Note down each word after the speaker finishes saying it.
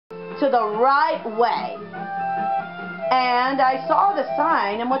to the right way. And I saw the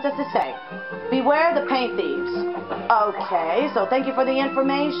sign, and what does it say? Beware the paint thieves. Okay, so thank you for the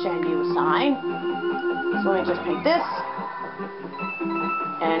information, you sign. So let me just paint this.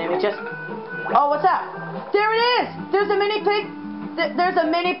 And let me just... Oh, what's that? There it is! There's a mini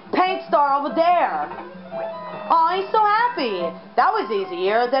paint star over there. Oh, he's so happy. That was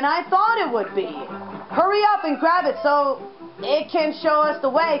easier than I thought it would be. Hurry up and grab it so it can show us the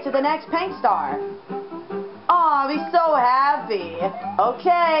way to the next paint star. Oh, he's so happy.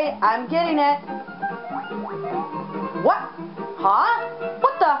 Okay, I'm getting it. What? Huh?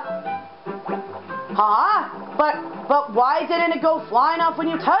 What the? Huh? But why didn't it go flying off when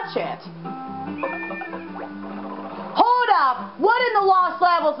you touch it? Hold up! What in the Lost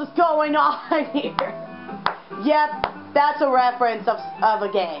Levels is going on here? Yep, that's a reference of a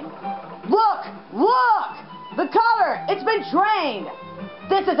game. Look! Look! The color! It's been drained!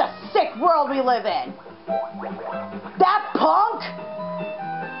 This is a sick world we live in! That punk!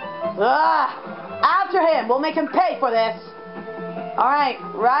 Ugh! After him! We'll make him pay for this! Alright,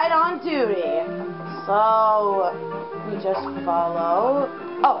 right on duty. So, let me just follow...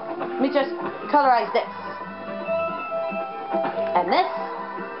 Oh, let me just colorize this. And this.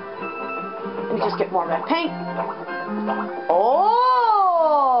 Let me just get more red paint. Oh!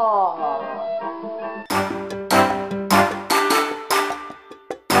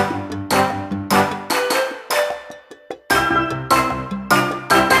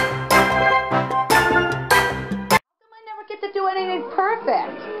 I never get to do anything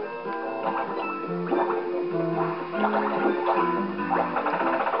perfect.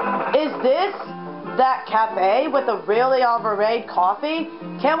 Is this that cafe with the really overrated coffee?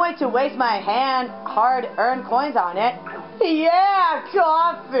 Can't wait to waste my hard-earned coins on it. Yeah,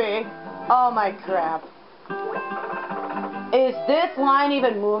 coffee! Oh my crap. Is this line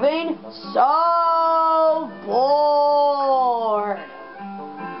even moving? So bored.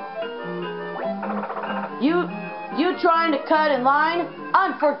 You trying to cut in line?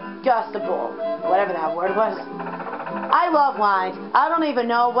 Unforgustable. Whatever that word was. I love lines. I don't even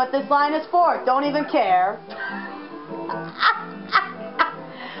know what this line is for. Don't even care.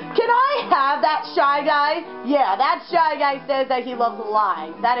 Can I have that Shy Guy? Yeah, that Shy Guy says that he loves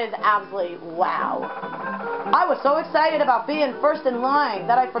lines. That is absolutely wow. I was so excited about being first in line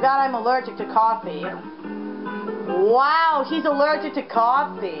that I forgot I'm allergic to coffee. Wow, he's allergic to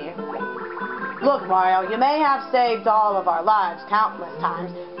coffee. Look, Mario, you may have saved all of our lives countless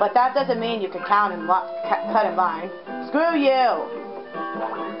times, but that doesn't mean you can cut in line. Screw you.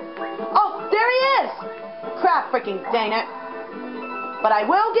 Oh, there he is! Crap freaking dang it. But I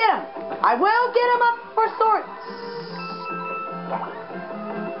will get him. I will get him up for sorts.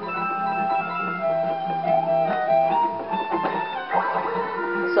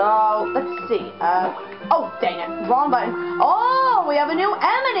 So, let's see. Oh, dang it. Wrong button. Oh, we have a new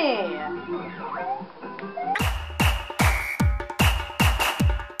Emily.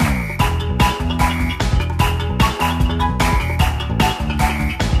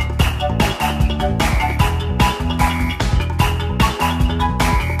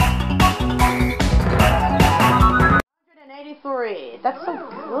 That's so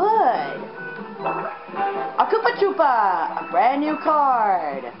good. A Koopa Troopa, a brand new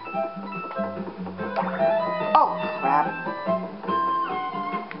card. Oh, crap.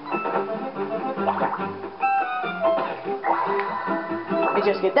 Let me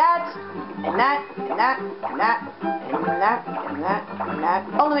just get that, and that, and that, and that, and that, and that, and that.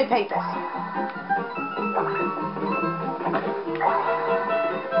 Oh, let me paint this.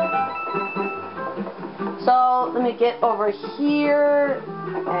 So, let me get over here,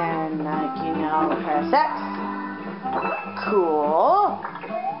 and press X. Cool.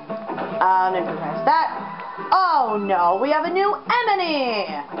 Let me press that. Oh no, we have a new Emily!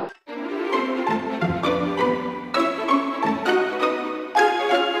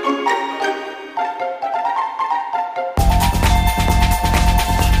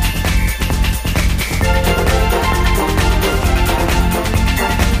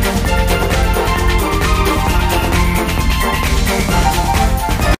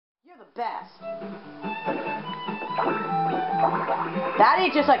 That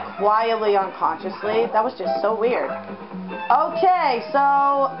he just like quietly unconsciously. That was just so weird. Okay,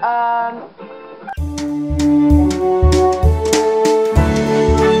 so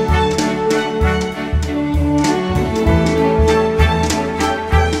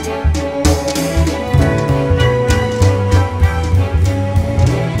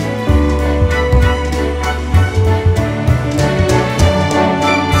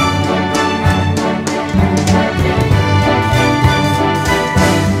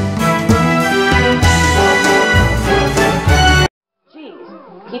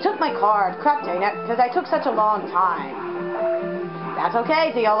card. Crap dang it, because I took such a long time. That's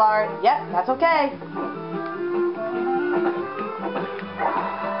okay, ZLR. Yep, that's okay.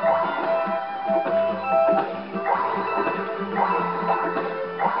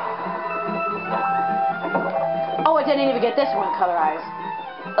 Oh, I didn't even get this one colorized.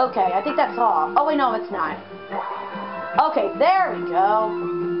 Okay, I think that's all. Oh, wait, no, it's not. Okay, there we go.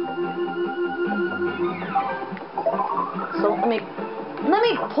 So let me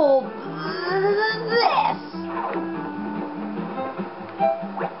pull this.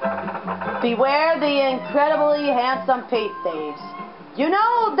 Beware the incredibly handsome paint thieves. You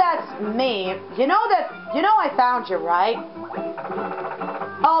know that's me. You know I found you, right?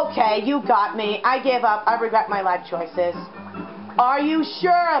 Okay, you got me. I give up. I regret my life choices. Are you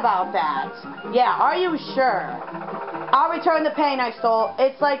sure about that? Yeah, are you sure? I'll return the paint I stole.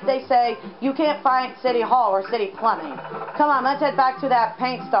 It's like they say, you can't find City Hall or City Plumbing. Come on, let's head back to that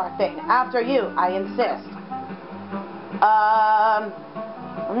paint star thing. After you, I insist.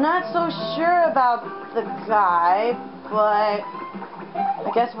 I'm not so sure about the guy, but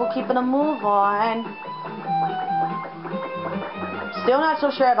I guess we'll keep it a move on. Still not so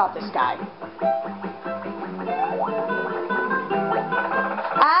sure about this guy.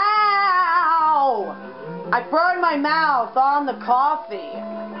 Ow! I burned my mouth on the coffee.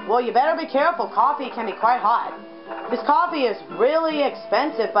 Well, you better be careful. Coffee can be quite hot. This coffee is really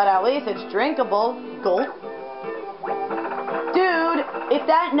expensive, but at least it's drinkable. Gulp. Dude, if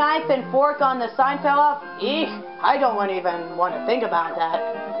that knife and fork on the sign fell off, eek, I don't even want to think about that.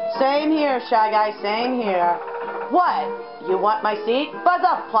 Same here, Shy Guy, same here. What? You want my seat? Buzz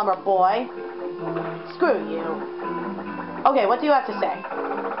up, plumber boy. Screw you. Okay, what do you have to say?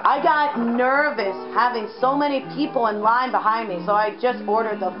 I got nervous having so many people in line behind me, so I just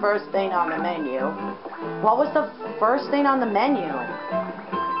ordered the first thing on the menu. What was the first thing on the menu?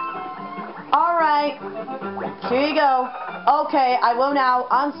 Alright, here you go. Okay, I will now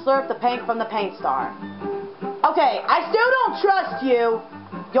unslurp the paint from the paint star. Okay, I still don't trust you.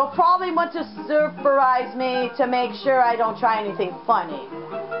 You'll probably want to surprise me to make sure I don't try anything funny.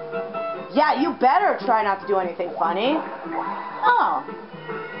 Yeah, you better try not to do anything funny. Oh.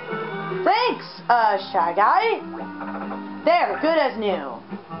 Thanks, Shy Guy. There, good as new.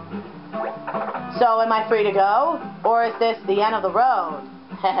 So, am I free to go? Or is this the end of the road?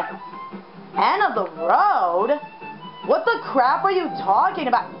 End of the road? What the crap are you talking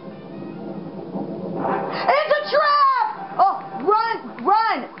about? It's a trap! Oh, run,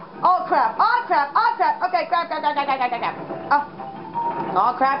 run! Oh, crap, oh, crap, oh, crap. Okay, crap.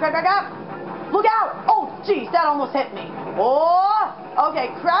 Oh, crap. Look out! Oh, jeez, that almost hit me. Oh,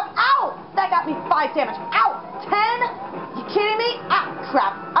 okay, crap. Ow! That got me 5 damage. Ow! 10? You kidding me? Ah,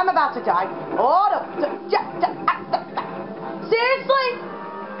 crap. I'm about to die. Oh, no. Seriously?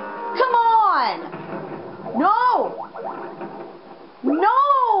 Come on! No!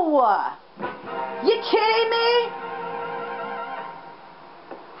 No! You kidding me?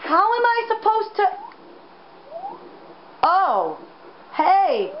 How am I supposed to... Oh.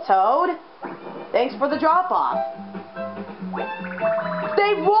 Hey, Toad. Thanks for the drop-off.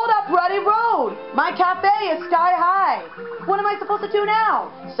 They rolled up Ruddy Road. My cafe is sky high. What am I supposed to do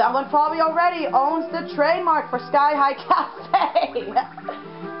now? Someone probably already owns the trademark for Sky High Cafe.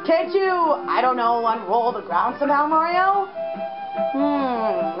 Can't you, I don't know, unroll the ground somehow, Mario?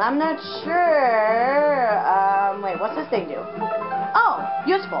 I'm not sure. Wait, what's this thing do? Oh,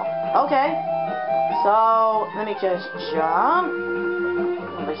 useful. Okay. So, let me just jump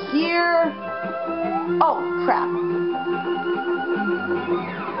over here. Oh, crap.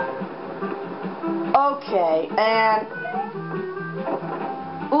 Okay, and...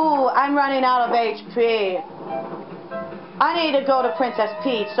 Ooh, I'm running out of HP. I need to go to Princess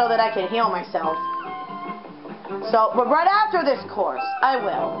Peach so that I can heal myself. So, but right after this course, I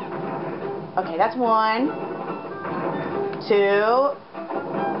will. Okay, that's 1, 2.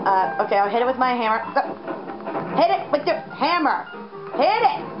 Okay, I'll hit it with my hammer. Hit it with your hammer. Hit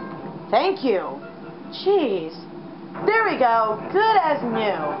it. Thank you. Jeez. There we go. Good as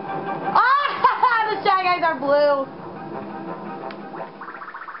new. Ah! The Shy Guys are blue.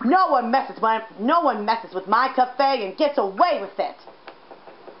 No one messes with my cafe and gets away with it.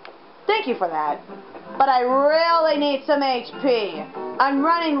 Thank you for that. But I really need some HP. I'm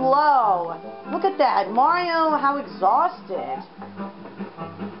running low. Look at that. Mario, how exhausted.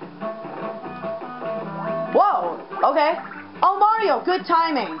 Whoa. Okay. Oh, Mario, good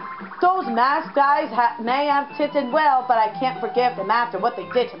timing. Those masked guys may have titted well, but I can't forgive them after what they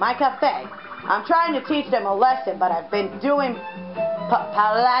did to my cafe. I'm trying to teach them a lesson, but I've been doing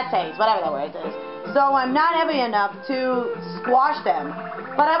Pilates, whatever the word is. So I'm not heavy enough to squash them.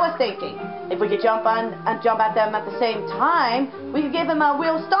 But I was thinking, if we could jump at them at the same time, we could give them a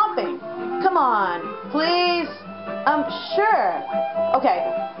wheel stomping. Come on, please. Sure.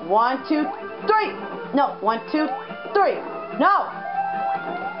 Okay, 1, 2, 3. No, 1, 2, 3. No.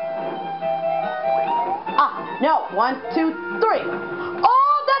 No, 1, 2, 3.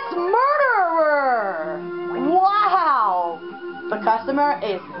 Oh, that's murderer. Wow. The customer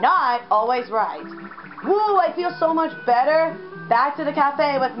is not always right. Woo, I feel so much better. Back to the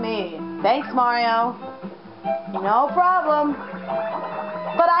cafe with me. Thanks, Mario. No problem.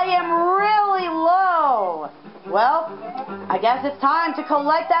 But I am really low. Well, I guess it's time to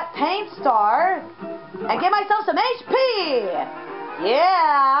collect that paint star and get myself some HP.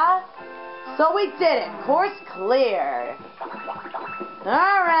 Yeah. So we did it. Course cleared.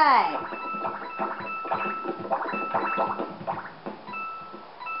 All right.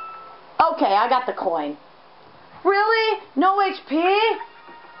 Okay, I got the coin. Really? No HP?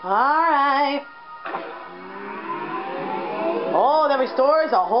 Alright. Oh, that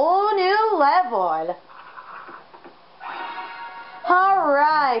restores a whole new level.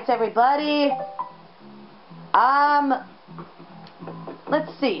 Alright, everybody.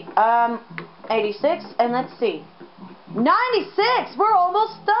 Let's see. 86, and let's see. 96! We're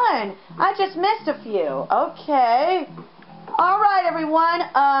almost done. I just missed a few. Okay. Alright, everyone.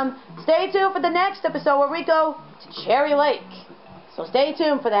 Stay tuned for the next episode where we go to Cherry Lake. So stay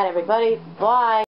tuned for that, everybody. Bye.